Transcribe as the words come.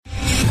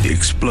the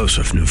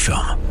explosive new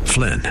film,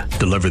 Flynn,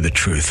 Deliver the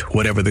Truth,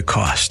 Whatever the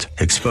Cost,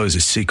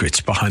 exposes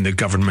secrets behind the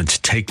government's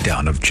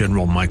takedown of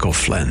General Michael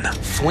Flynn.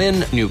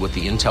 Flynn knew what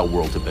the intel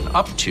world had been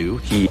up to.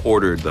 He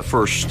ordered the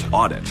first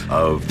audit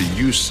of the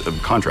use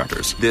of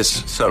contractors.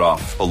 This set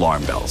off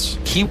alarm bells.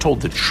 He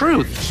told the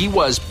truth. He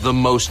was the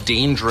most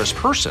dangerous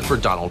person for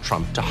Donald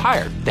Trump to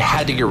hire. They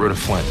had to get rid of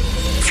Flynn.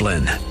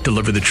 Flynn,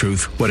 Deliver the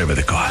Truth, Whatever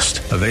the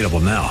Cost. Available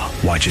now.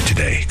 Watch it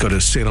today. Go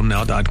to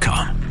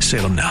salemnow.com.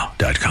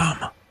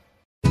 salemnow.com.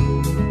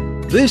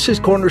 This is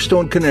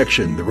Cornerstone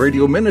Connection, the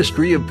radio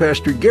ministry of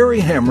Pastor Gary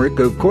Hamrick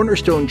of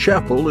Cornerstone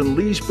Chapel in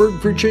Leesburg,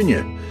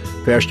 Virginia.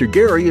 Pastor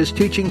Gary is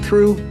teaching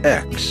through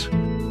Acts.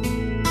 Real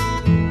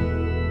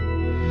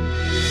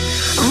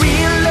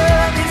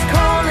love is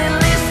calling,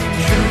 listen,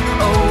 truth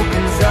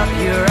opens up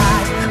your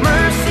eyes.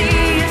 Mercy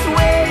is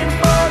waiting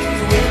for you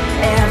with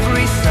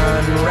every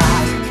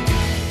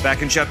sunrise.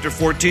 Back in chapter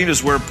 14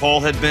 is where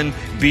Paul had been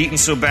beaten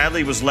so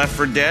badly he was left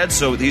for dead.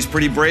 So he's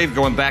pretty brave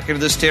going back into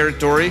this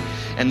territory.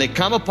 And they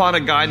come upon a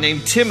guy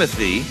named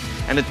Timothy.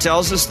 And it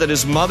tells us that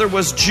his mother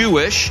was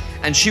Jewish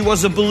and she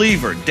was a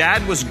believer.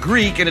 Dad was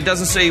Greek and it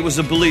doesn't say he was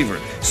a believer.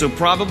 So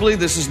probably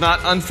this is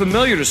not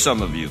unfamiliar to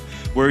some of you.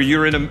 Where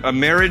you're in a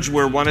marriage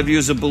where one of you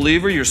is a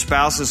believer, your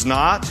spouse is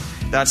not.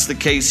 That's the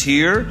case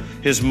here.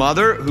 His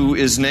mother, who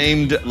is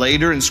named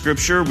later in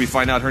Scripture, we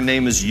find out her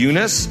name is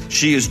Eunice.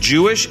 She is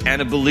Jewish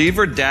and a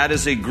believer. Dad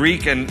is a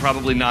Greek and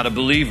probably not a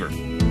believer.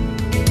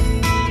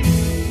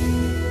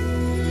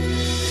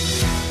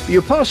 The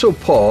Apostle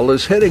Paul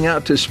is heading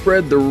out to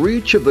spread the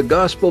reach of the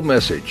gospel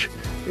message.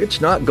 It's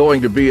not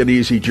going to be an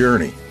easy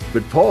journey,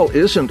 but Paul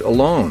isn't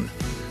alone.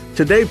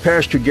 Today,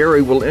 Pastor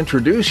Gary will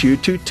introduce you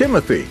to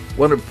Timothy,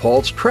 one of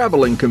Paul's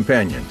traveling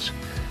companions.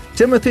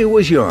 Timothy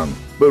was young,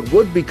 but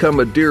would become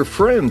a dear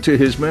friend to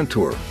his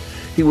mentor.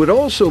 He would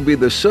also be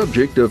the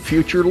subject of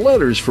future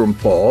letters from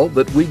Paul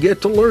that we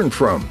get to learn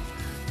from.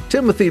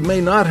 Timothy may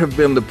not have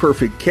been the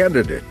perfect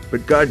candidate,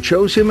 but God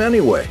chose him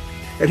anyway,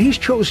 and He's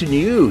chosen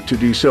you to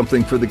do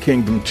something for the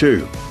kingdom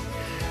too.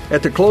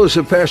 At the close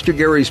of Pastor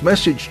Gary's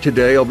message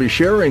today, I'll be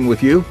sharing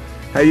with you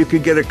how you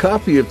can get a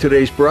copy of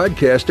today's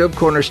broadcast of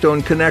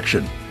Cornerstone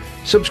Connection.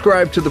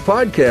 Subscribe to the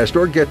podcast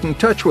or get in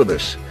touch with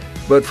us.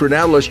 But for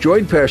now, let's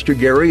join Pastor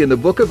Gary in the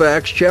book of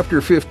Acts,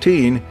 chapter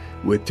 15,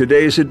 with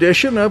today's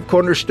edition of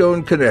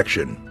Cornerstone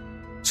Connection.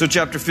 So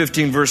chapter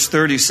 15, verse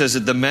 30 says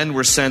that the men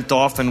were sent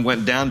off and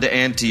went down to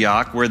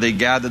Antioch, where they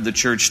gathered the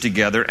church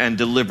together and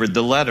delivered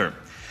the letter.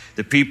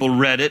 The people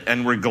read it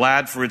and were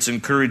glad for its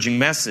encouraging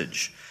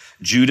message.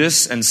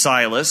 Judas and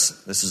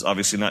Silas, this is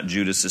obviously not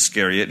Judas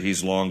Iscariot,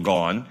 he's long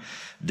gone,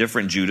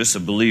 different Judas, a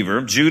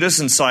believer. Judas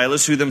and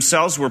Silas, who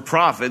themselves were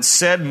prophets,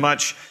 said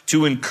much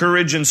to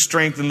encourage and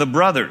strengthen the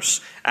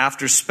brothers.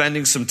 After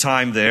spending some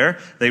time there,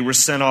 they were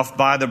sent off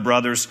by the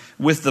brothers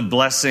with the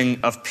blessing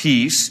of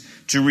peace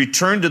to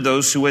return to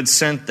those who had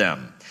sent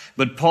them.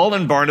 But Paul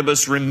and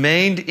Barnabas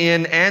remained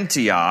in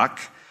Antioch,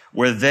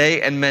 where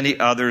they and many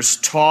others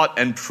taught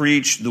and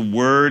preached the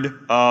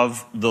word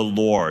of the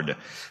Lord.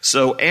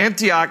 So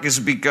Antioch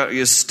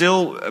is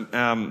still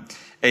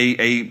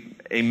a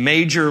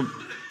major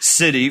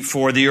city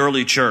for the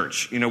early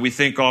church. You know, we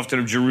think often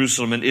of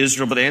Jerusalem and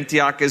Israel, but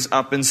Antioch is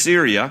up in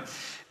Syria.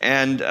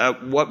 And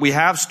what we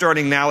have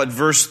starting now at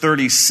verse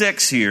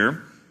 36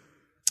 here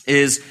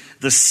is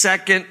the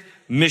second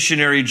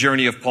missionary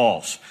journey of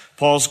Paul's.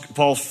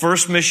 Paul's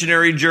first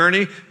missionary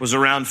journey was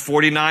around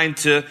 49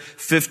 to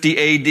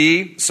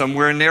 50 AD,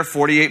 somewhere in there,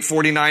 48,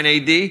 49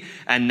 AD.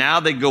 And now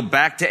they go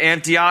back to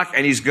Antioch,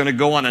 and he's going to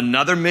go on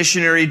another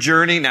missionary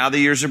journey. Now the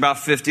years are about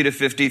 50 to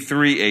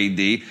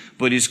 53 AD,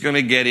 but he's going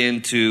to get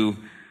into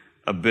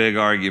a big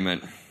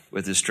argument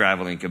with his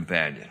traveling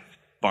companion,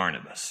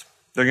 Barnabas.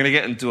 They're going to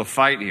get into a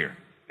fight here.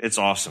 It's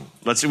awesome.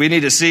 We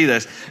need to see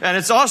this. And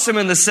it's awesome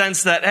in the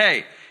sense that,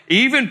 hey,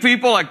 even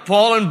people like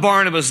Paul and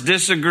Barnabas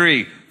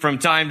disagree from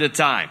time to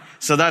time.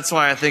 So that's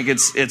why I think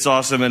it's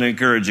awesome and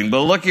encouraging.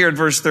 But look here at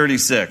verse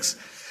 36.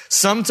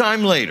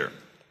 Sometime later,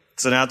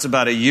 so now it's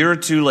about a year or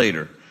two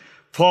later,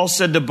 Paul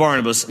said to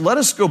Barnabas, "Let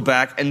us go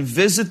back and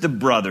visit the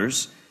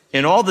brothers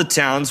in all the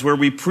towns where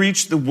we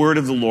preach the word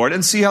of the Lord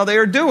and see how they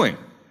are doing."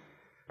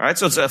 All right,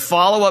 so it's a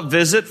follow-up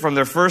visit from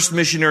their first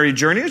missionary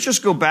journey. Let's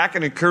just go back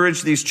and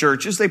encourage these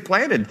churches. They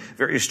planted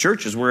various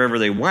churches wherever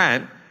they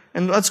went.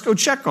 And let's go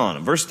check on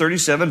them. Verse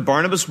 37,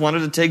 Barnabas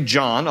wanted to take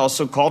John,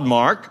 also called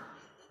Mark,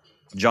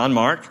 John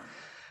Mark,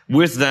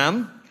 with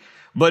them.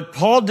 But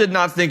Paul did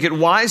not think it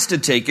wise to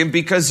take him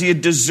because he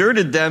had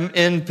deserted them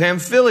in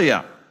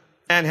Pamphylia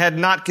and had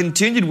not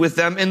continued with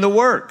them in the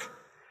work.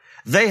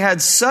 They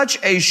had such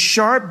a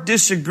sharp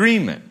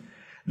disagreement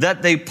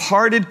that they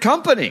parted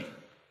company.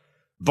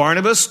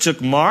 Barnabas took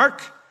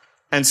Mark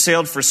and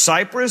sailed for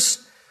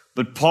Cyprus,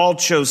 but Paul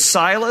chose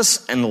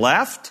Silas and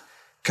left,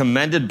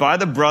 commended by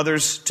the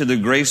brothers to the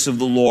grace of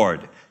the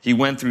Lord. He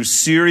went through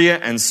Syria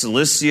and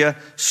Cilicia,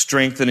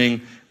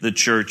 strengthening the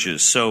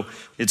churches. So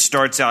it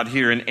starts out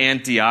here in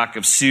Antioch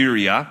of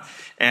Syria,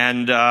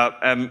 and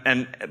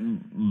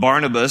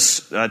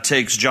Barnabas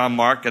takes John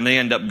Mark, and they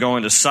end up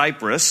going to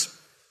Cyprus.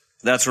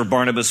 That's where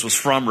Barnabas was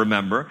from,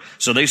 remember?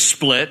 So they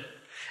split,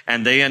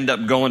 and they end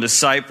up going to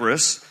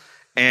Cyprus.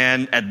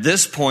 And at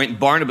this point,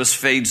 Barnabas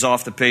fades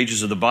off the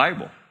pages of the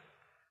Bible.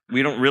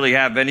 We don't really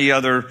have any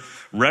other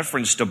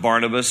reference to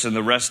Barnabas in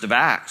the rest of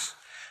Acts.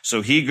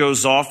 So he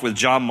goes off with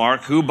John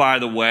Mark, who, by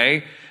the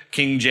way,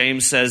 King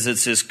James says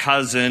it's his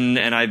cousin.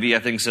 NIV, I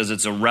think, says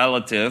it's a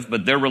relative,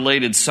 but they're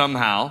related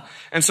somehow.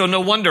 And so no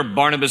wonder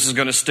Barnabas is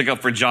going to stick up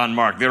for John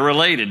Mark. They're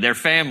related. They're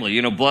family.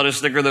 You know, blood is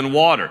thicker than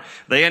water.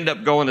 They end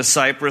up going to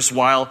Cyprus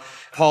while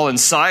Paul and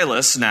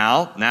Silas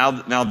now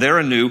they're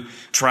a new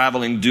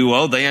traveling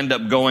duo. They end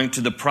up going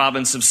to the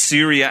province of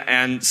Syria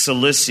and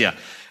Cilicia.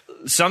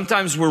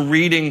 Sometimes we're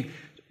reading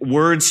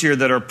words here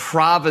that are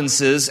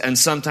provinces, and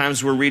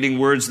sometimes we're reading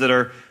words that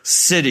are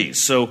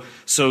cities. So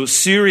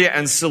Syria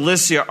and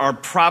Cilicia are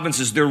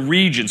provinces. They're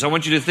regions. I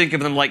want you to think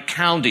of them like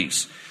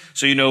counties.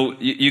 So, you know,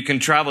 you can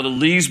travel to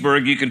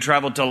Leesburg, you can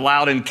travel to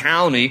Loudoun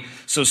County.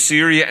 So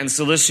Syria and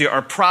Cilicia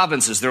are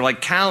provinces. They're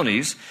like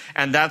counties,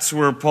 and that's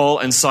where Paul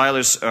and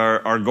Silas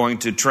are going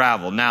to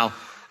travel. Now,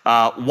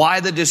 why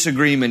the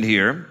disagreement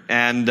here?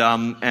 And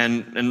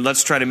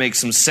let's try to make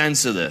some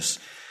sense of this.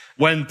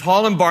 When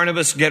Paul and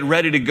Barnabas get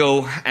ready to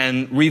go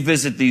and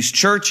revisit these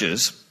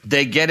churches,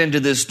 they get into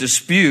this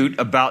dispute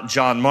about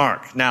John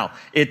Mark. Now,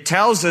 it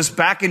tells us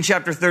back in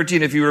chapter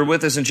 13, if you were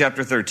with us in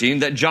chapter 13,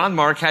 that John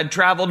Mark had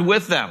traveled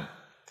with them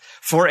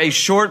for a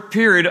short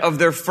period of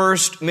their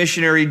first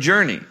missionary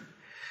journey.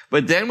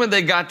 But then when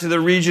they got to the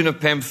region of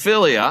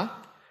Pamphylia,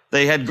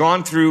 they had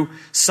gone through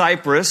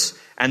Cyprus,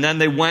 and then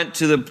they went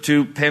to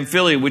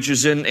Pamphylia, which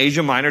is in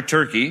Asia Minor,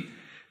 Turkey.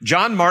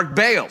 John Mark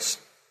bails.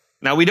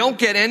 Now, we don't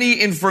get any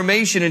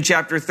information in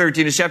chapter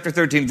 13. It's chapter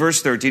 13,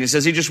 verse 13. It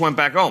says he just went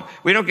back home.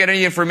 We don't get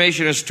any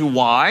information as to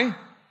why,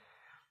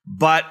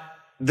 but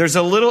there's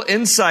a little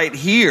insight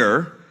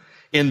here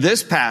in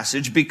this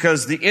passage,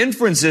 because the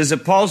inference is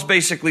that Paul's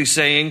basically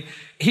saying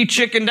he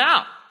chickened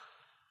out.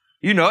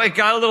 You know, it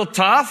got a little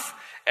tough,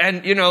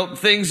 and, you know,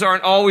 things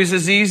aren't always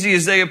as easy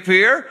as they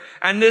appear,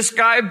 and this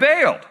guy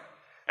bailed.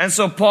 And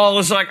so Paul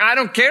is like, I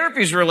don't care if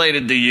he's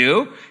related to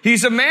you.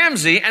 He's a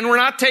mamsy, and we're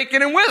not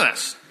taking him with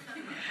us.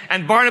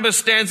 And Barnabas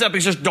stands up.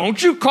 He says,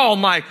 don't you call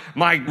my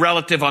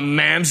relative a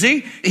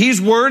mamsy. He's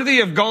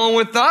worthy of going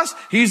with us.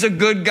 He's a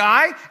good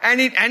guy, and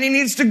he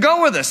needs to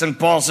go with us. And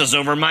Paul says,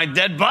 over my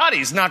dead body,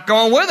 he's not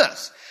going with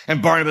us.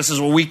 And Barnabas says,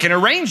 well, we can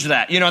arrange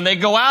that. You know, and they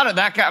go out at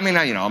that guy. I mean,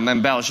 you know, I'm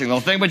embellishing the whole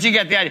thing, but you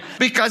get the idea.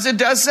 Because it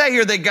does say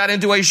here they got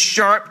into a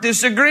sharp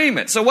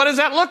disagreement. So what does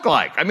that look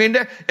like? I mean,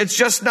 it's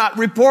just not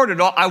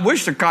reported. I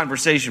wish the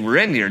conversation were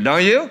in here,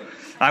 don't you?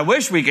 I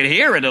wish we could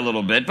hear it a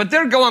little bit, but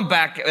they're going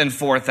back and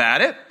forth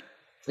at it.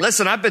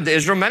 Listen, I've been to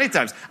Israel many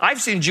times. I've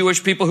seen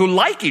Jewish people who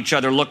like each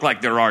other look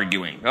like they're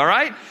arguing, all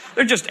right?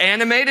 They're just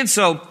animated,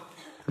 so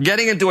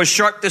getting into a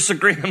sharp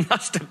disagreement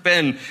must have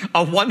been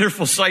a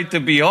wonderful sight to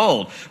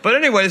behold. But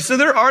anyway, so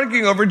they're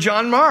arguing over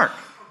John Mark.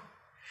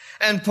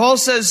 And Paul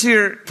says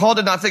here, Paul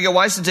did not think it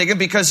wise to take him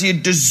because he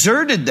had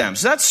deserted them.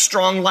 So that's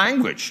strong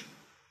language.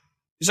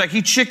 He's like,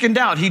 he chickened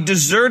out. He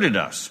deserted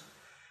us.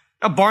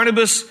 Now,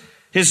 Barnabas,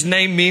 his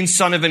name means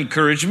son of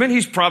encouragement.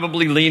 He's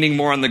probably leaning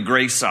more on the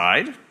grace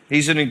side.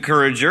 He's an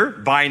encourager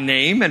by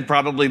name, and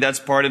probably that's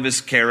part of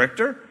his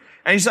character.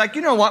 And he's like,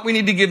 you know what? We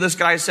need to give this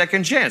guy a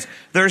second chance.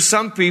 There are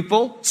some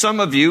people, some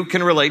of you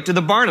can relate to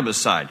the Barnabas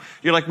side.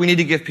 You're like, we need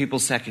to give people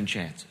second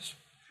chances.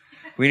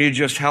 We need to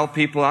just help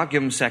people out,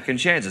 give them second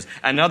chances.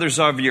 And others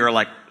of you are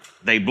like,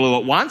 they blew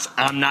it once.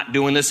 I'm not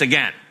doing this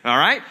again. All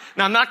right?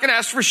 Now, I'm not going to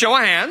ask for a show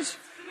of hands,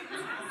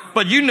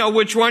 but you know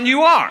which one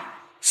you are.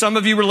 Some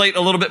of you relate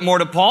a little bit more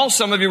to Paul.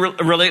 Some of you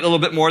relate a little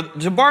bit more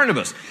to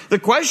Barnabas. The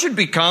question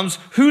becomes,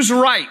 who's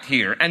right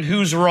here and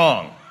who's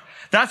wrong?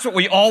 That's what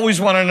we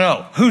always want to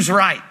know. Who's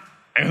right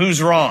and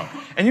who's wrong?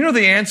 And you know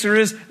the answer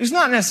is, there's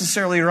not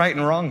necessarily right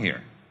and wrong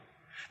here.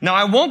 Now,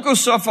 I won't go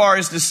so far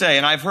as to say,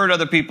 and I've heard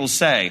other people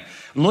say,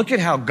 look at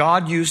how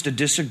God used a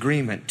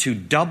disagreement to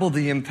double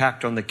the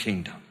impact on the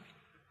kingdom.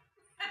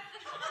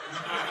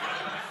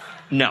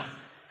 No,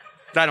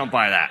 I don't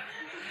buy that.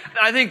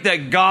 I think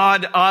that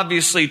God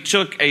obviously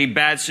took a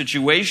bad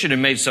situation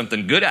and made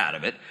something good out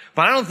of it,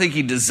 but I don't think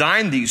he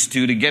designed these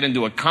two to get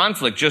into a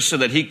conflict just so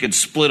that he could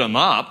split them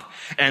up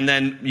and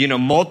then, you know,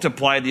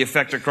 multiply the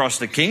effect across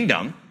the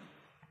kingdom.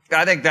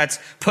 I think that's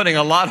putting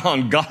a lot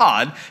on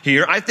God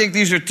here. I think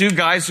these are two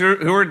guys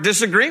who are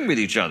disagreeing with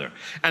each other.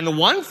 And the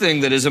one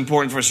thing that is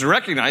important for us to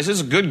recognize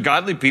is good,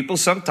 godly people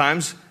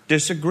sometimes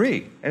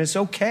disagree, and it's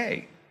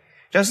okay.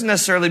 Doesn't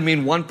necessarily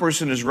mean one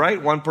person is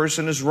right, one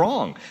person is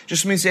wrong.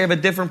 Just means they have a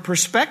different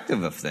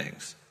perspective of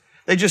things.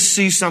 They just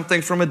see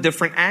something from a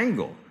different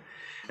angle.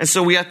 And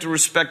so we have to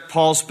respect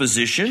Paul's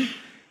position.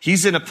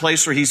 He's in a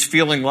place where he's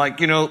feeling like,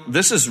 you know,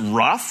 this is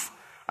rough.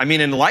 I mean,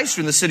 in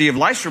Lystra, in the city of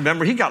Lystra,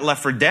 remember, he got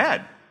left for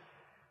dead.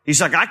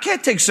 He's like, I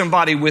can't take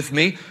somebody with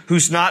me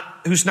who's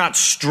not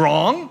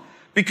strong,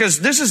 because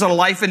this is a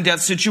life and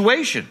death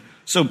situation.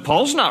 So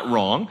Paul's not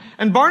wrong,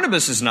 and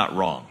Barnabas is not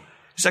wrong.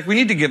 It's like, we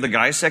need to give the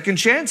guy a second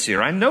chance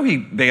here. I know he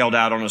bailed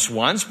out on us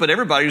once, but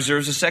everybody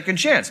deserves a second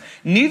chance.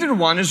 Neither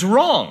one is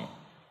wrong.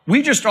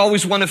 We just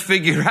always want to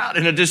figure out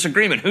in a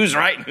disagreement who's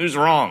right and who's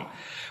wrong.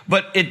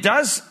 But it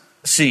does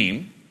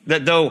seem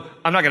that though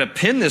I'm not going to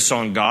pin this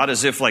on God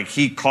as if like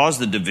he caused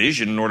the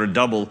division in order to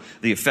double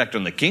the effect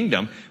on the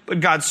kingdom, but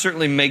God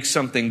certainly makes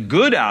something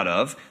good out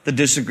of the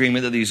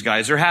disagreement that these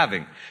guys are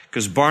having.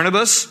 Because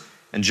Barnabas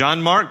and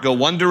John Mark go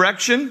one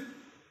direction,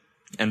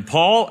 and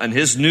Paul and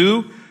his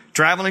new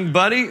traveling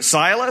buddy,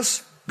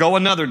 Silas, go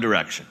another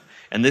direction.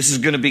 And this is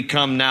going to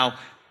become now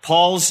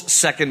Paul's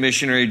second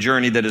missionary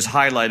journey that is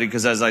highlighted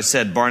because, as I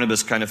said,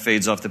 Barnabas kind of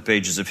fades off the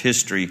pages of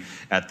history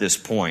at this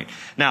point.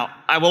 Now,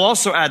 I will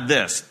also add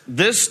this.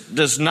 This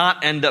does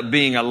not end up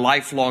being a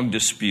lifelong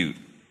dispute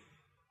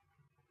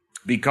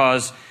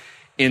because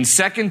in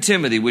 2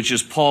 Timothy, which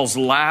is Paul's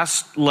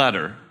last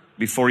letter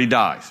before he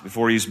dies,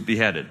 before he's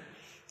beheaded.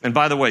 And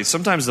by the way,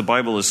 sometimes the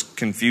Bible is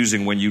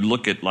confusing when you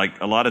look at,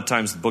 like, a lot of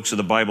times the books of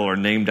the Bible are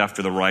named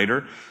after the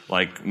writer,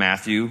 like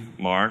Matthew,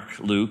 Mark,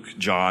 Luke,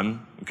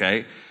 John,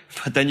 okay?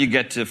 But then you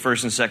get to 1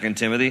 and 2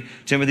 Timothy.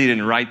 Timothy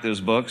didn't write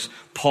those books.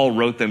 Paul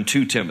wrote them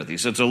to Timothy.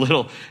 So it's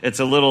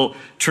a little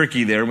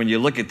tricky there when you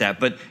look at that.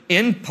 But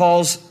in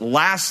Paul's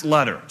last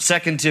letter,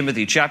 2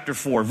 Timothy chapter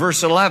 4,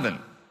 verse 11,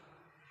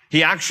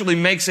 he actually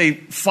makes a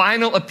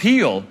final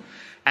appeal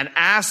and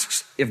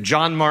asks if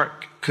John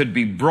Mark could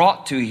be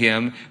brought to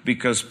him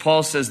because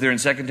Paul says there in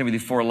 2 Timothy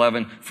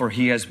 4:11, for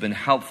he has been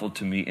helpful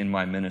to me in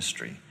my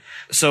ministry.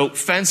 So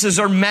fences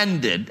are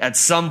mended at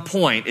some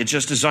point. It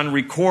just is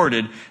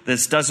unrecorded.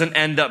 This doesn't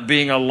end up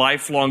being a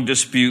lifelong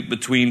dispute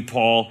between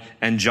Paul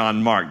and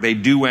John Mark. They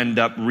do end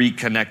up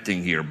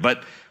reconnecting here.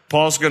 But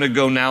Paul's going to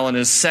go now on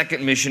his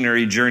second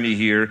missionary journey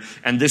here,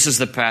 and this is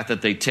the path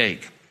that they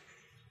take.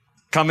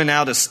 Coming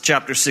out of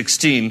chapter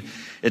 16,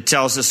 it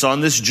tells us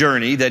on this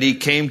journey that he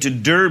came to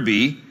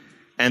Derbe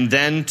and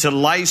then to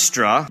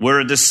Lystra, where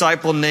a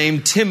disciple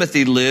named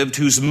Timothy lived,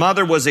 whose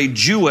mother was a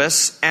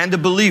Jewess and a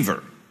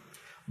believer,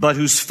 but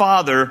whose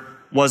father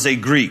was a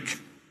Greek.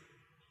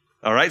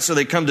 All right, so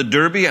they come to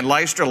Derbe and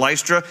Lystra.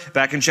 Lystra,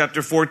 back in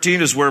chapter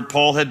 14, is where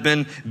Paul had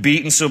been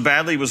beaten so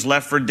badly he was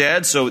left for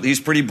dead. So he's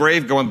pretty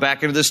brave going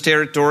back into this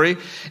territory.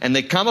 And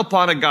they come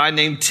upon a guy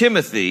named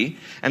Timothy,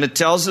 and it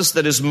tells us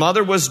that his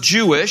mother was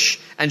Jewish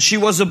and she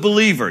was a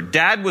believer.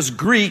 Dad was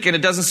Greek, and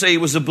it doesn't say he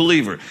was a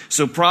believer.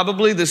 So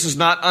probably this is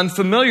not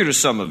unfamiliar to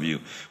some of you,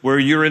 where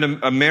you're in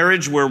a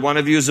marriage where one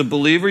of you is a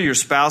believer, your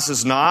spouse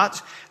is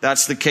not.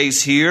 That's the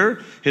case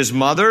here. His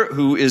mother,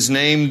 who is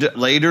named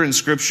later in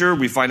Scripture,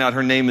 we find out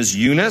her name is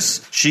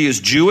Eunice. She is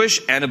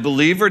Jewish and a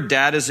believer.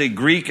 Dad is a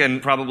Greek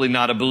and probably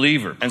not a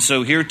believer. And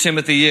so here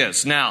Timothy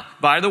is. Now,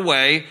 by the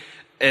way,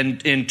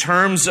 in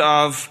terms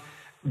of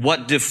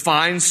what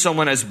defines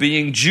someone as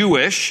being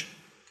Jewish,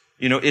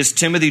 is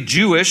Timothy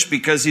Jewish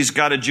because he's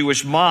got a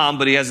Jewish mom,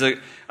 but he has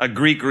a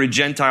Greek or a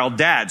Gentile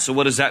dad? So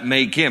what does that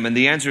make him? And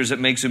the answer is it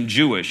makes him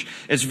Jewish.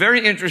 It's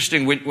very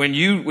interesting when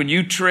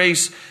you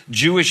trace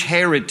Jewish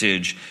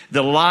heritage,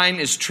 the line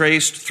is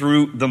traced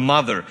through the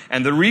mother.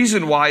 And the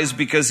reason why is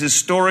because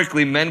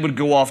historically men would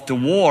go off to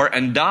war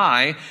and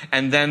die,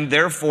 and then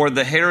therefore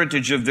the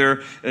heritage of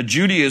their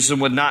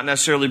Judaism would not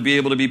necessarily be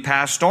able to be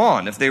passed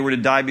on if they were to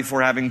die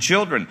before having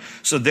children.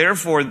 So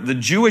therefore the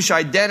Jewish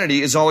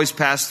identity is always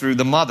passed through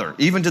the mother,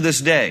 even to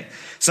this day.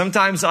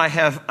 Sometimes I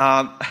have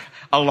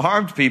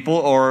alarmed people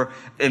or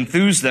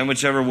enthused them,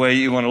 whichever way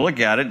you want to look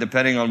at it,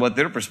 depending on what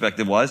their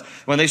perspective was,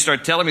 when they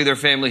start telling me their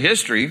family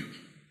history.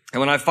 And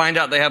when I find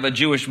out they have a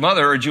Jewish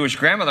mother or a Jewish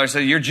grandmother, I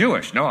say, you're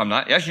Jewish. No, I'm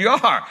not. Yes, you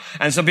are.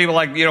 And some people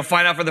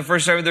find out for the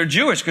first time they're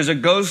Jewish because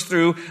it goes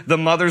through the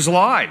mother's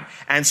line.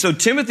 And so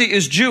Timothy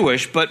is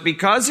Jewish, but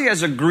because he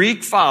has a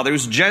Greek father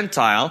who's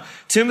Gentile,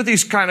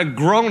 Timothy's kind of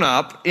grown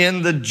up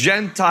in the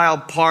Gentile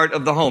part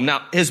of the home.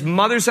 Now, his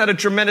mother's had a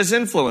tremendous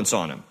influence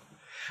on him.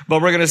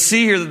 But we're going to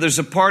see here that there's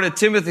a part of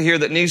Timothy here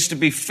that needs to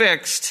be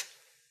fixed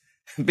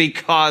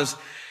because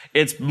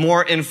it's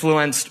more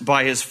influenced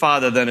by his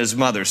father than his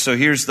mother. So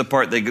here's the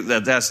part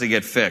that has to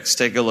get fixed.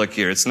 Take a look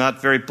here. It's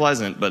not very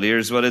pleasant, but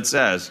here's what it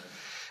says.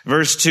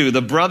 Verse 2,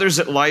 the brothers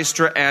at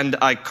Lystra and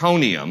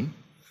Iconium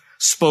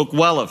spoke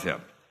well of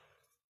him.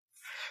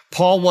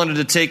 Paul wanted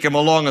to take him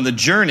along on the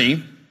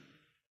journey,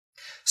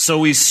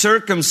 so he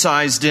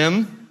circumcised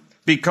him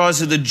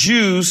because of the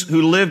Jews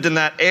who lived in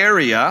that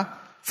area,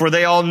 for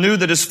they all knew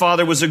that his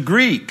father was a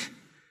Greek.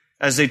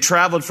 As they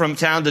traveled from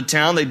town to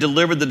town, they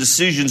delivered the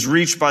decisions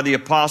reached by the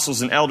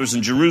apostles and elders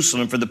in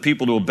Jerusalem for the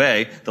people to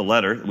obey, the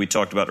letter that we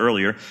talked about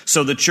earlier.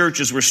 So the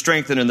churches were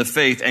strengthened in the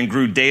faith and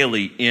grew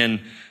daily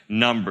in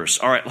numbers.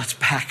 All right, let's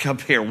back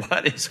up here.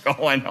 What is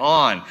going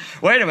on?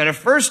 Wait a minute.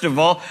 First of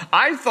all,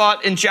 I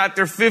thought in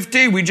chapter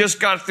 15, we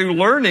just got through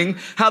learning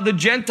how the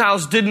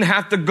Gentiles didn't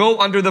have to go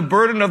under the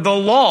burden of the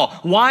law.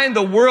 Why in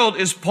the world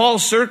is Paul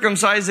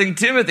circumcising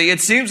Timothy? It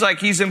seems like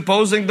he's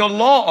imposing the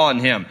law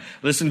on him.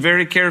 Listen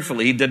very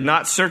carefully. He did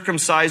not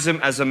circumcise him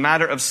as a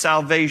matter of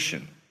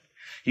salvation.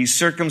 He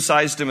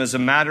circumcised him as a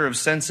matter of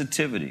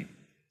sensitivity.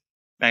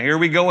 Now here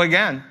we go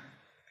again.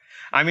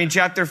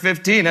 Chapter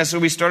 15, that's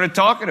what we started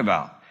talking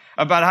about.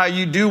 about how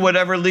you do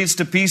whatever leads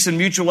to peace and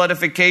mutual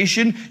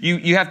edification.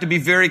 You have to be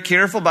very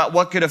careful about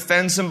what could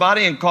offend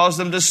somebody and cause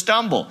them to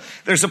stumble.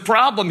 There's a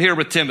problem here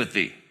with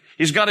Timothy.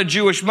 He's got a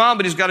Jewish mom,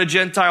 but he's got a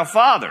Gentile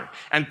father.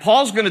 And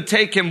Paul's going to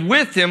take him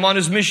with him on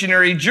his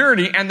missionary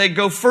journey, and they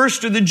go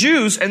first to the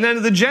Jews and then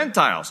to the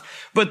Gentiles.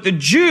 But the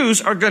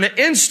Jews are going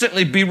to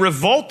instantly be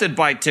revolted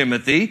by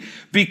Timothy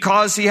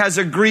because he has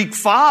a Greek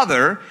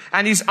father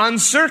and he's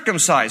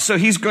uncircumcised. So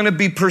he's going to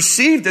be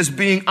perceived as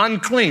being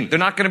unclean. They're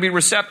not going to be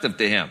receptive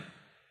to him.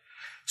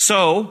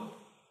 So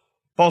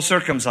Paul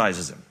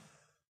circumcises him.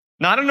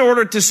 Not in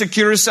order to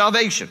secure his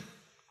salvation.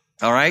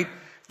 All right?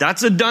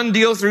 That's a done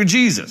deal through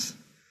Jesus.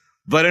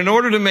 But in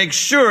order to make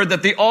sure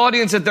that the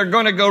audience that they're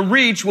going to go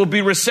reach will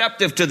be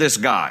receptive to this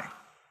guy.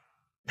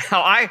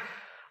 Now,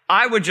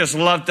 I would just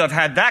love to have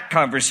had that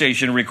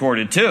conversation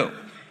recorded too.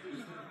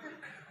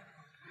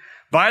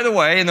 By the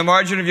way, in the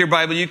margin of your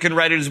Bible, you can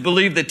write it as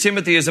believed that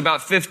Timothy is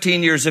about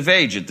 15 years of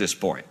age at this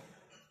point.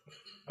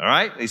 All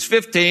right? He's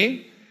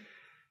 15.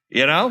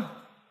 You know?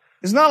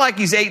 It's not like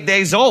he's 8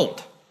 days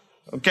old.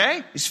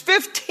 Okay? He's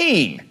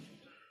 15.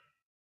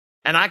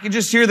 And I can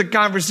just hear the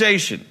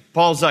conversation.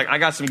 Paul's like, I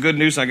got some good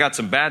news and I got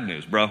some bad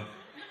news, bro.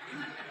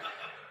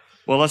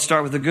 Well, let's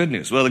start with the good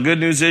news. Well, the good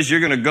news is you're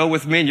going to go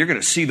with me and you're going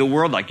to see the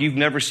world like you've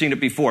never seen it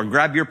before.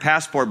 Grab your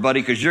passport,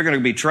 buddy, because you're going to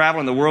be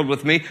traveling the world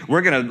with me.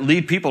 We're going to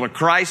lead people to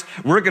Christ.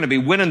 We're going to be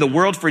winning the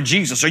world for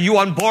Jesus. Are you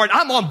on board?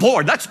 I'm on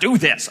board. Let's do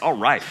this. All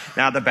right.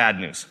 Now the bad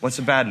news. What's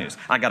the bad news?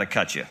 I got to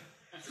cut you.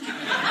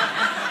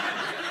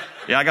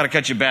 Yeah, I got to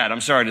cut you bad. I'm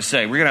sorry to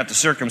say. We're going to have to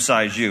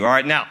circumcise you. All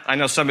right. Now, I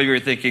know some of you are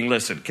thinking,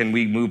 listen, can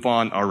we move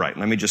on? All right.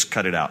 Let me just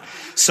cut it out.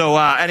 So,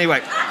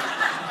 anyway.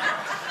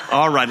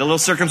 All right. A little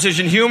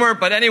circumcision humor.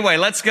 But anyway,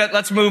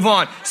 let's move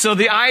on. So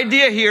the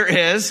idea here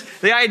is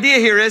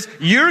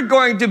you're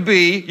going to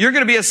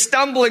be a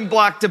stumbling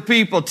block to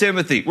people,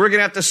 Timothy. We're going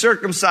to have to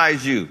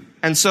circumcise you.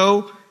 And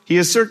so he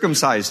is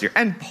circumcised here.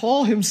 And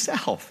Paul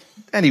himself.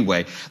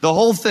 Anyway, the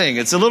whole thing,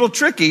 it's a little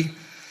tricky.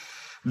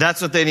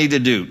 That's what they need to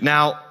do.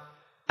 Now,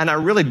 and I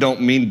really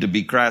don't mean to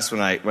be crass when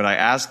I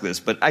ask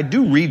this, but I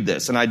do read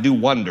this and I do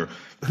wonder,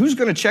 who's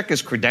going to check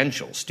his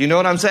credentials? Do you know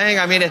what I'm saying?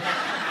 I mean,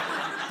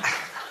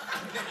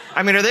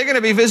 are they going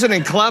to be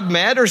visiting Club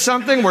Med or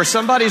something where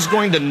somebody's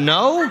going to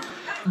know?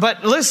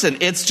 But listen,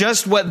 it's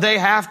just what they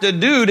have to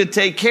do to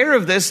take care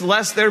of this,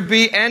 lest there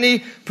be any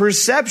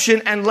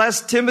perception and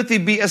lest Timothy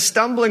be a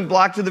stumbling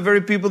block to the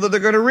very people that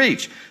they're going to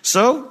reach.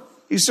 So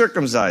he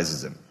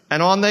circumcises him,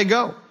 and on they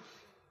go.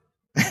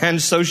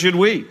 And so should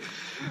we.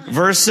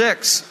 Verse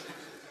 6,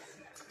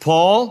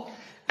 Paul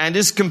and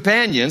his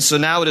companions, so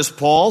now it is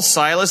Paul,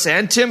 Silas,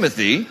 and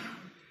Timothy.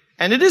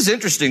 And it is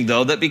interesting,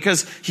 though, that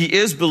because Timothy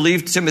is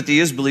believed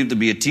to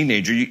be a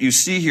teenager, you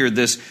see here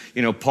this,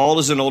 Paul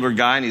is an older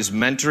guy and he's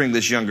mentoring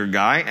this younger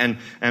guy,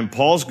 and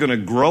Paul's going to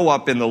grow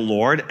up in the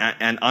Lord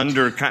and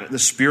under kind of the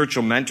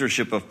spiritual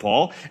mentorship of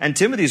Paul, and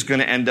Timothy's going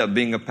to end up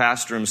being a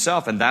pastor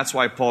himself, and that's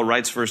why Paul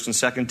writes 1st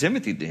and 2nd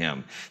Timothy to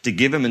him, to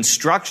give him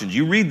instructions.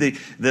 You read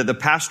the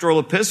pastoral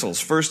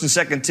epistles, 1st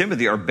and 2nd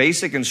Timothy are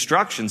basic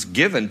instructions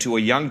given to a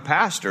young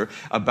pastor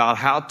about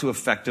how to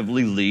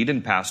effectively lead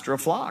and pastor a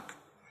flock.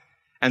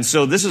 And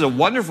so this is a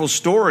wonderful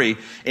story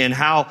in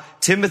how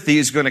Timothy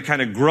is going to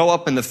kind of grow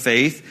up in the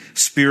faith,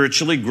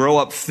 spiritually, grow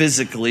up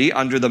physically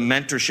under the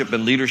mentorship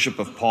and leadership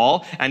of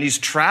Paul. And he's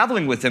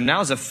traveling with him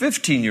now as a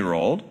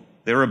 15-year-old,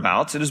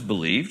 thereabouts, it is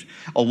believed,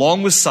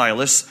 along with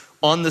Silas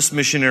on this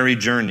missionary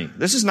journey.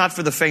 This is not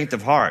for the faint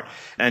of heart.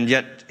 And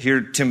yet here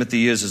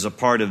Timothy is as a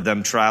part of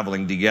them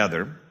traveling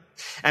together.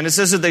 And it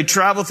says that they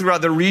travel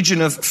throughout the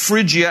region of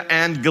Phrygia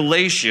and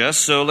Galatia.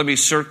 So let me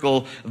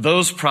circle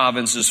those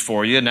provinces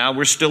for you. Now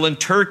we're still in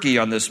Turkey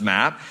on this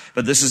map,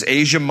 but this is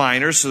Asia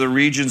Minor, so the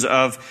regions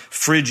of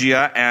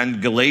Phrygia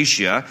and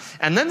Galatia.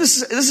 And then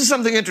this is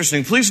something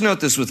interesting. Please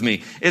note this with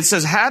me. It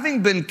says,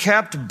 having been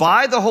kept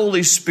by the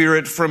Holy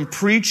Spirit from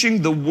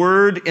preaching the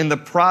word in the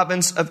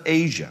province of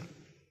Asia.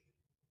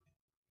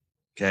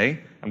 Okay?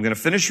 I'm going to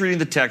finish reading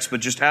the text, but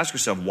just ask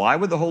yourself, why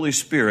would the Holy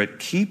Spirit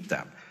keep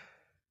them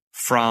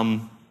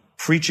from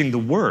preaching the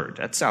word?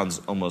 That sounds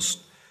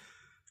almost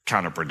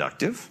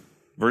counterproductive.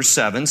 Verse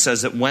 7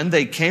 says that when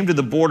they came to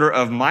the border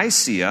of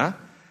Mysia,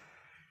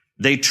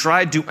 they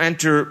tried to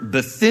enter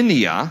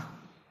Bithynia,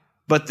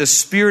 but the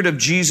Spirit of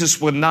Jesus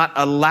would not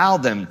allow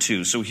them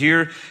to. So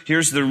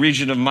here's the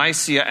region of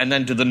Mysia, and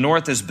then to the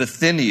north is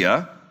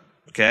Bithynia.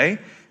 Okay?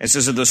 It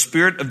says that the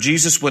Spirit of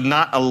Jesus would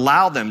not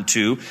allow them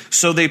to.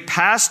 So they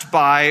passed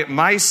by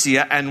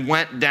Mysia and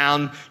went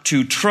down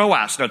to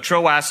Troas. Now,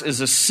 Troas is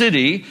a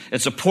city.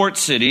 It's a port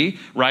city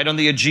right on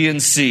the Aegean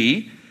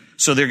Sea.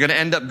 So they're going to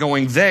end up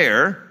going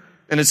there.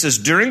 And it says,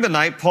 during the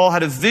night, Paul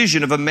had a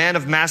vision of a man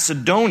of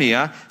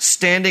Macedonia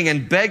standing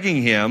and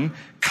begging him,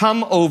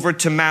 come over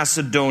to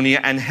Macedonia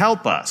and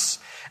help us.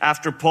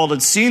 After Paul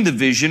had seen the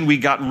vision, we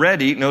got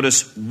ready.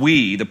 Notice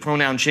we, the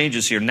pronoun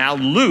changes here. Now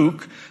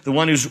Luke, the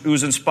one who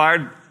was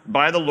inspired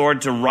by the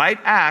Lord to write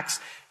Acts,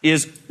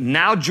 is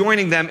now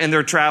joining them in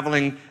their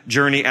traveling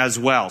journey as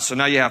well. So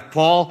now you have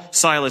Paul,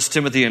 Silas,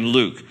 Timothy, and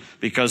Luke,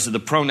 because of the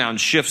pronoun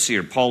shifts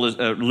here.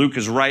 Luke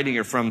is writing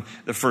it from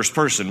the first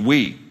person,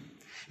 we.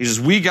 He says,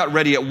 we got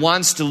ready at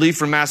once to leave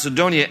for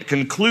Macedonia,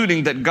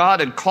 concluding that God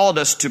had called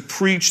us to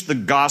preach the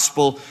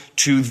gospel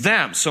to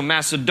them. So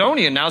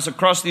Macedonia now is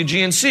across the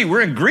Aegean Sea.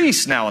 We're in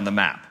Greece now on the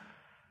map.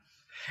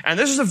 And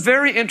this is a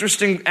very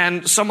interesting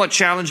and somewhat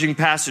challenging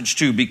passage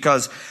too,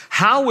 because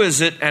how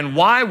is it and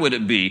why would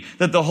it be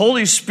that the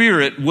Holy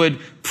Spirit would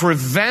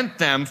prevent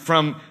them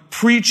from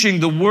preaching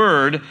the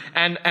word,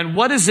 and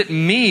what does it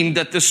mean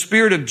that the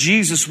Spirit of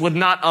Jesus would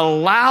not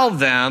allow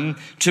them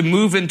to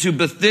move into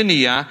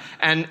Bithynia,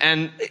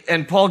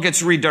 and Paul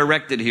gets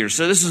redirected here.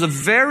 So this is a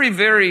very,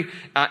 very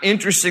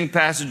interesting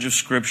passage of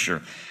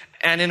Scripture.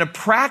 And in a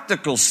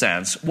practical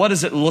sense, what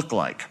does it look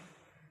like?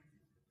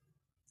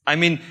 I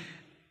mean,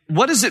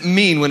 what does it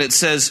mean when it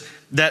says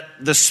that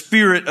the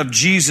Spirit of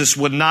Jesus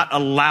would not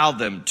allow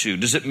them to?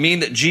 Does it mean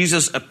that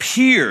Jesus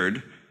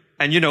appeared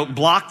and,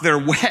 block their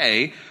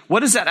way? What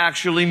does that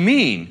actually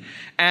mean?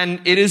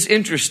 And it is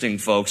interesting,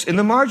 folks. In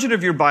the margin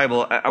of your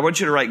Bible, I want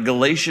you to write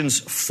Galatians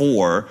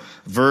 4,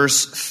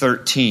 verse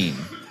 13.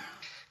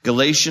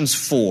 Galatians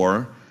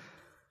 4,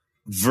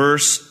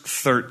 verse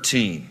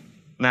 13.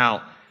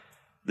 Now,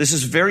 this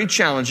is very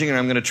challenging, and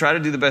I'm going to try to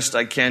do the best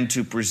I can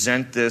to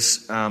present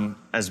this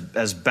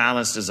as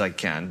balanced as I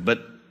can.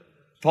 But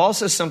Paul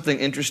says something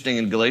interesting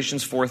in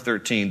Galatians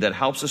 4:13 that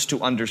helps us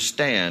to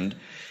understand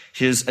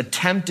his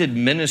attempted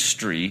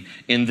ministry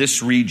in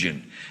this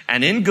region.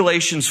 And in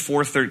Galatians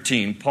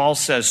 4:13, Paul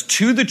says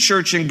to the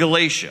church in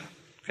Galatia,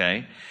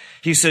 okay,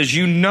 he says,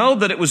 you know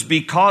that it was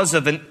because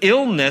of an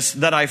illness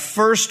that I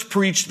first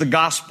preached the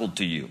gospel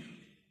to you.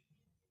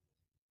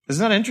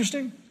 Isn't that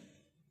interesting?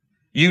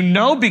 You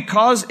know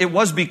it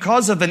was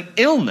because of an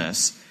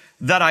illness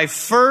that I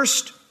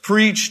first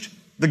preached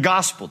the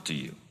gospel to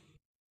you.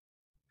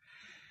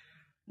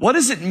 What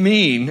does it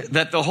mean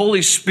that the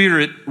Holy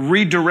Spirit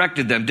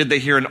redirected them? Did they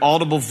hear an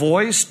audible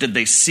voice? Did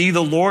they see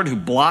the Lord who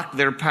blocked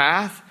their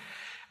path?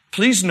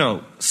 Please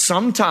note,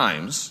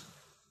 sometimes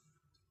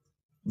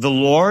the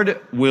Lord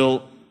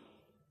will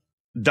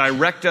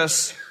direct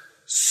us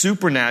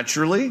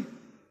supernaturally,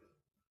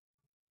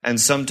 and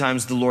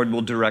sometimes the Lord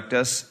will direct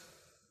us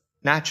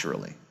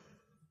naturally.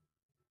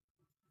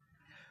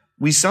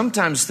 We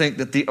sometimes think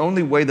that the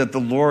only way that the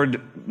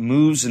Lord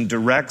moves and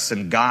directs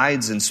and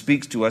guides and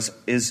speaks to us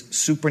is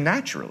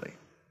supernaturally.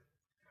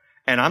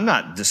 And I'm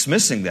not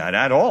dismissing that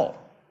at all.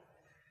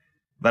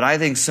 But I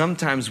think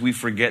sometimes we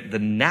forget the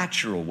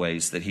natural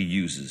ways that He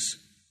uses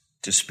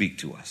to speak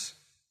to us,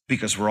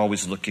 because we're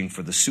always looking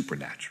for the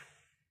supernatural.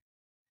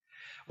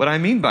 What I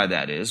mean by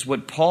that is,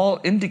 what Paul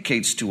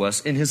indicates to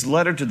us in his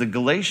letter to the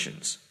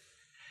Galatians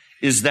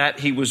is that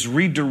he was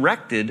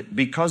redirected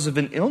because of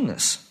an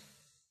illness.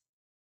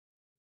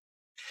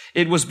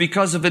 It was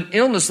because of an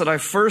illness that I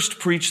first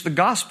preached the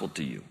gospel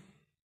to you.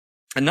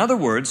 In other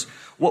words,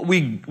 what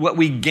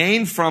we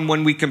gain from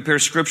when we compare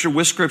Scripture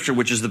with Scripture,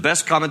 which is the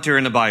best commentary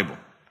in the Bible.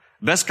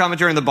 Best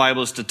commentary in the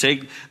Bible is to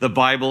take the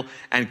Bible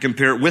and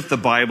compare it with the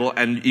Bible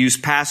and use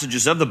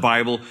passages of the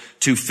Bible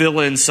to fill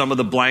in some of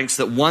the blanks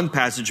that one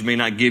passage may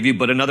not give you,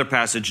 but another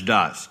passage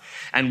does.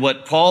 And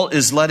what Paul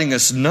is letting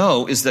us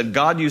know is that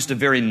God used a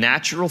very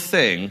natural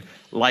thing,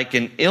 like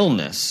an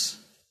illness,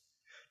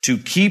 to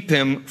keep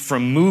him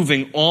from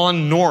moving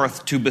on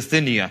north to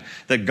Bithynia,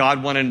 that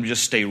God wanted him to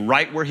just stay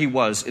right where he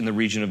was in the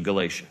region of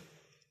Galatia.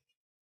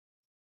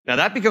 Now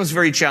that becomes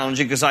very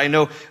challenging, because I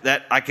know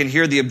that I can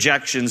hear the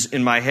objections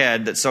in my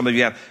head that some of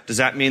you have. Does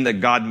that mean that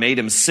God made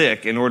him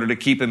sick in order to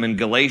keep him in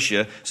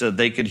Galatia so that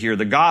they could hear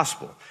the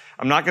gospel?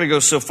 I'm not going to go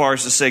so far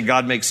as to say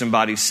God makes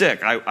somebody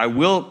sick. I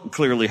will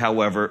clearly,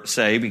 however,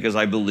 say, because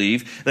I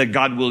believe that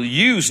God will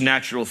use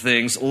natural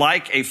things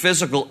like a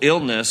physical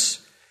illness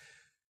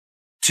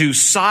to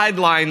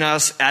sideline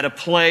us at a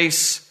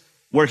place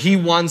where He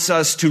wants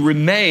us to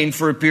remain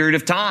for a period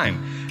of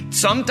time.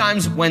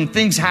 Sometimes when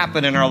things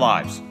happen in our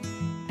lives,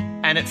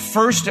 and at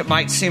first it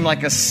might seem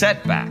like a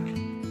setback,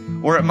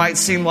 or it might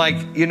seem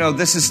like,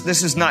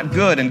 this is not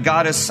good, and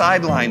God has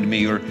sidelined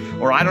me,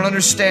 or I don't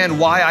understand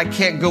why I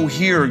can't go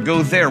here or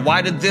go there.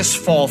 Why did this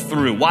fall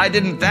through? Why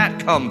didn't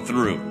that come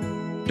through?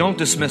 Don't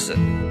dismiss it.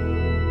 Jump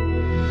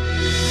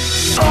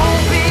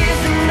in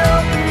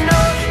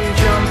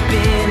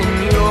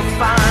and you'll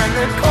find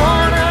the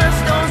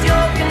cornerstone's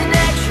your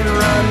connection.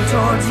 Run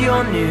towards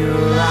your new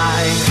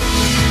life.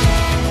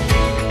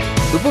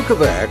 The book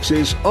of Acts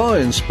is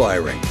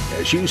awe-inspiring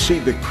as you see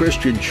the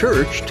Christian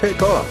church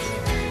take off.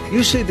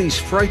 You see these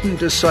frightened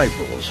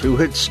disciples who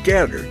had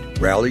scattered,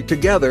 rallied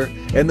together,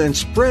 and then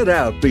spread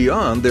out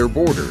beyond their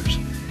borders.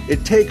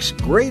 It takes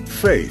great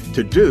faith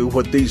to do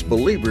what these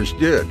believers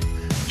did,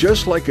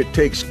 just like it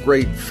takes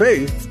great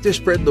faith to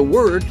spread the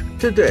word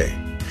today.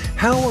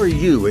 How are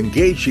you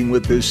engaging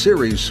with this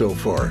series so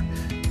far?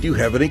 Do you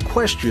have any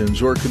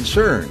questions or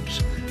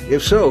concerns?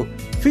 If so,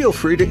 feel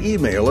free to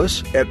email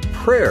us at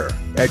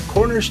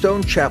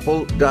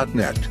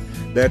prayer@cornerstonechapel.net.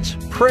 That's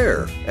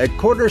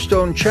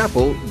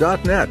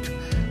prayer@cornerstonechapel.net.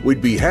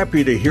 We'd be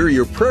happy to hear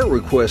your prayer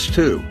requests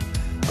too.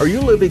 Are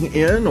you living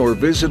in or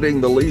visiting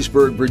the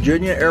Leesburg,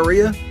 Virginia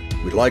area?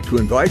 We'd like to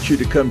invite you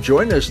to come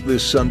join us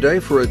this Sunday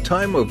for a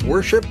time of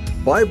worship,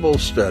 Bible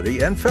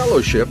study, and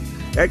fellowship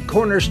at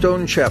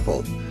Cornerstone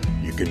Chapel.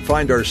 You can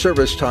find our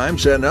service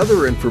times and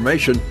other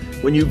information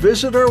when you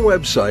visit our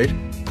website,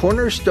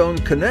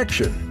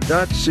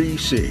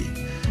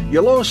 cornerstoneconnection.cc.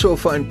 You'll also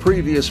find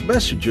previous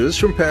messages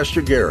from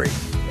Pastor Gary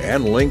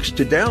and links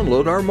to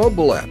download our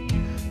mobile app.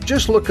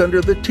 Just look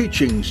under the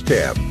Teachings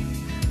tab.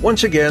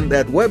 Once again,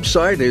 that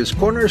website is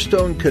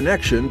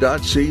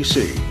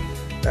cornerstoneconnection.cc.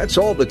 That's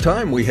all the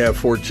time we have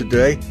for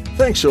today.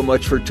 Thanks so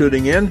much for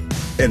tuning in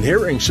and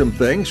hearing some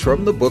things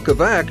from the book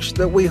of Acts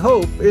that we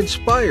hope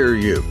inspire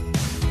you.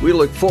 We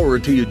look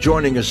forward to you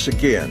joining us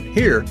again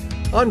here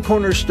on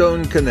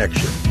Cornerstone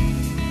Connection.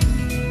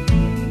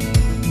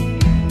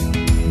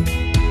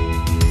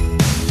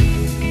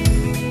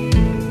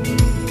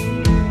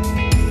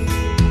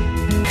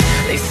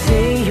 They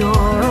say you're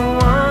a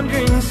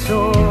wandering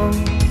soul,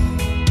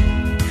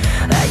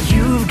 that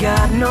you've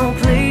got no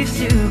place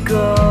to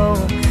go,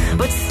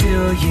 but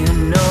still you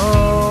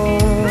know,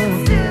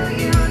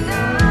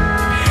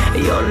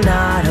 you're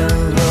not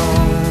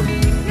alone.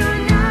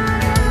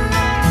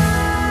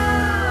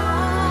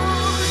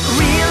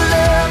 Real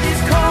love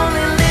is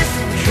calling,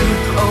 listen,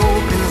 truth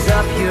opens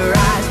up your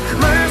eyes.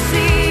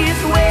 Mercy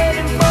is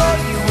waiting for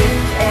you with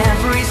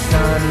every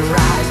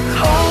sunrise.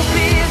 Hope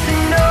is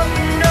an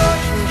open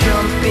ocean,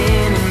 jump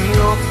in and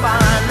you'll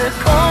find the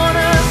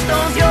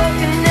cornerstone's your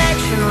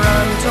connection.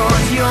 Run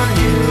towards your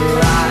new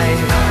life.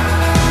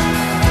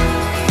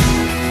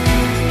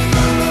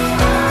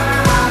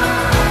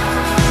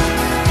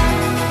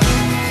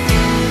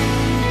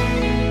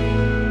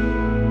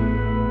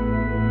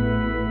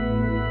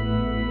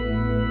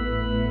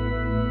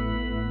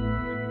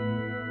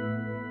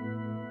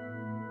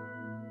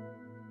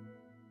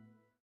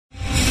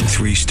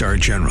 Three-star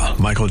General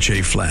Michael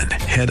J. Flynn,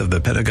 head of the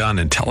Pentagon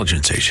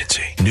Intelligence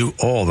Agency, knew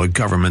all the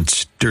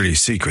government's dirty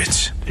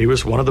secrets. He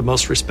was one of the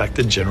most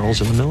respected generals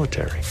in the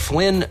military.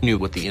 Flynn knew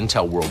what the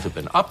intel world had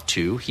been up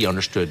to. He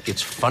understood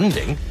its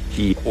funding.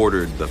 He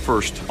ordered the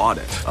first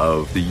audit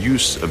of the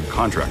use of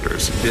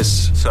contractors.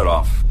 This set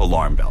off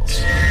alarm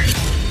bells.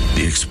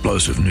 The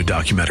explosive new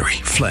documentary,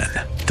 Flynn,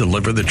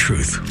 Deliver the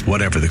Truth,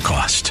 Whatever the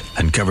Cost,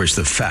 uncovers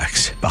the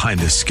facts behind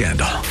this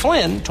scandal.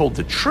 Flynn told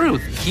the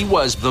truth. He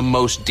was the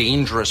most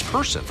dangerous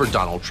person for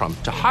Donald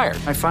Trump to hire.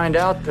 I find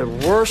out the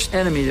worst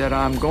enemy that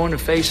I'm going to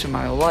face in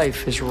my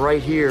life is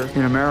right here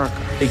in America.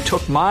 They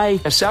took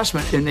my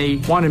assessment and they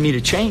wanted me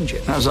to change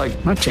it. And I was like,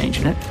 I'm not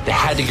changing it. They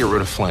had to get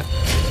rid of Flynn.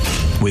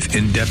 With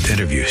in-depth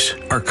interviews,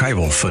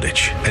 archival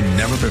footage, and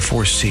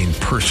never-before-seen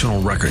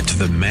personal records of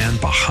the man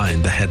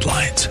behind the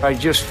headlines. I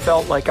just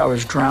felt like I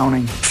was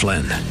drowning.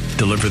 Flynn,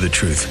 Deliver the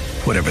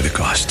Truth, Whatever the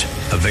Cost.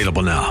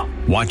 Available now.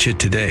 Watch it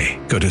today.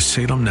 Go to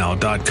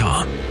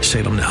salemnow.com.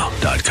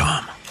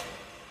 salemnow.com.